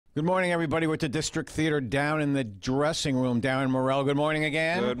Good morning, everybody. We're at the District Theater down in the dressing room down in Morel. Good morning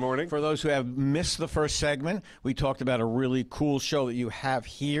again. Good morning. For those who have missed the first segment, we talked about a really cool show that you have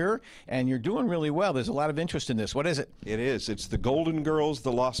here, and you're doing really well. There's a lot of interest in this. What is it? It is. It's The Golden Girls,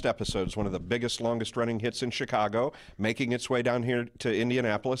 The Lost Episodes, one of the biggest, longest-running hits in Chicago, making its way down here to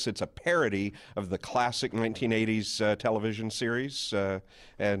Indianapolis. It's a parody of the classic 1980s television series,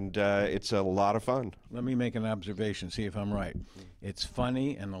 and it's a lot of fun. Let me make an observation, see if I'm right. It's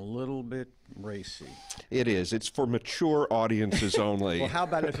funny and a little bit racy. It is. It's for mature audiences only. Well, how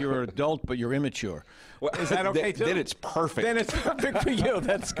about if you're an adult but you're immature? Well, is that okay, too? Then it's perfect. Then it's perfect for you.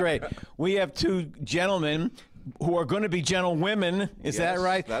 That's great. We have two gentlemen who are going to be gentlewomen. Is that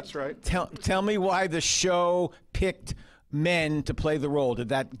right? That's right. Tell me why the show picked men to play the role. Did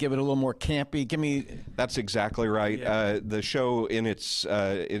that give it a little more campy? Give me. That's exactly right. Yeah. The show, in its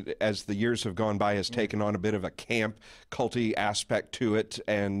as the years have gone by, has taken on a bit of a camp, culty aspect to it,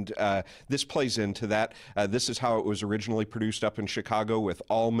 and this plays into that. This is how it was originally produced up in Chicago, with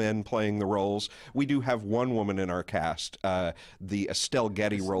all men playing the roles. We do have one woman in our cast, the Estelle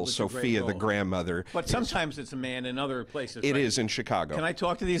Getty role, Sophia, the grandmother. But sometimes it's a man in other places. It right? is in Chicago. Can I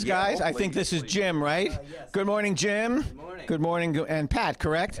talk to these guys? I think this is Jim, right? Yes. Good morning, Jim. Good morning, and Pat,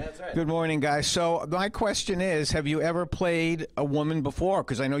 correct? That's right. Good morning, guys. So my question is, have you ever played a woman before?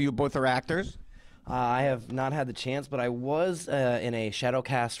 Because I know you both are actors. I have not had the chance, but I was in a shadow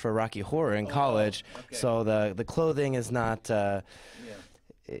cast for Rocky Horror in college, okay. so the clothing is not. I'm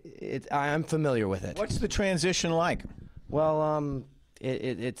familiar with it. What's the transition like? Well,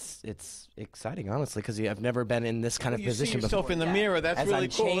 it's exciting, honestly, because I've never been in this kind of position You see yourself before. in the mirror. That's As really I'm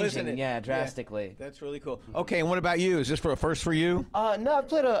cool, changing, isn't it? Yeah, drastically. Yeah, that's really cool. Okay, and what about you? Is this for a first for you? No, I've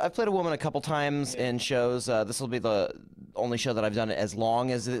played a woman a couple times in shows. This will be the only show that I've done as long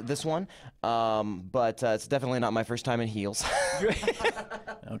as this one, but it's definitely not my first time in heels.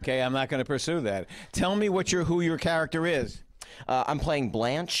 Okay, I'm not going to pursue that. Tell me who your character is. I'm playing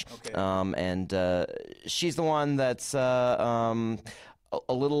Blanche, Okay. And she's the one that's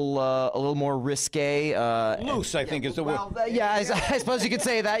a little more risque. Loose, I think, is the word. Yeah, I suppose you could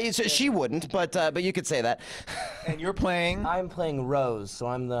say that. She wouldn't, but you could say that. And you're playing? I'm playing Rose, so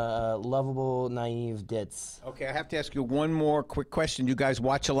I'm the lovable, naive ditz. Okay, I have to ask you one more quick question. You guys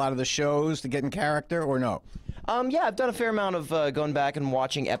watch a lot of the shows to get in character, or no? Yeah, I've done a fair amount of going back and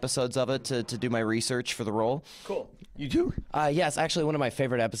watching episodes of it to do my research for the role. Cool. You do? Yes, actually, one of my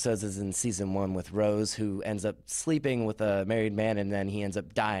favorite episodes is in season 1 with Rose, who ends up sleeping with a married man, and then he ends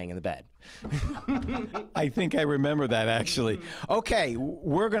up dying in the bed. I think I remember that, actually. Okay,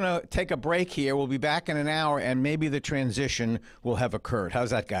 we're going to take a break here. We'll be back in an hour, and maybe the transition will have occurred.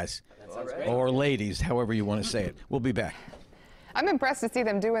 How's that, guys? That sounds great. Or ladies, however you want to say it. We'll be back. I'm impressed to see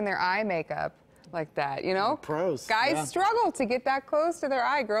them doing their eye makeup like that, you know? Pros. Guys struggle to get that close to their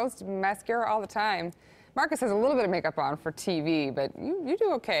eye. Girls do mascara all the time. Marcus has a little bit of makeup on for TV, but you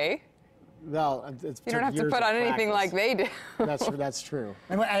do okay. Well, it's You don't have to put on anything like they do. That's true.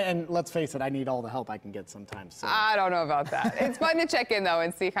 And let's face it, I need all the help I can get sometimes. So. I don't know about that. It's fun to check in, though,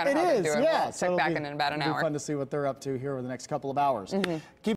 and see kind of how they do it. Yeah. We'll check back in about an hour. It'll be fun to see what they're up to here over the next couple of hours. Keep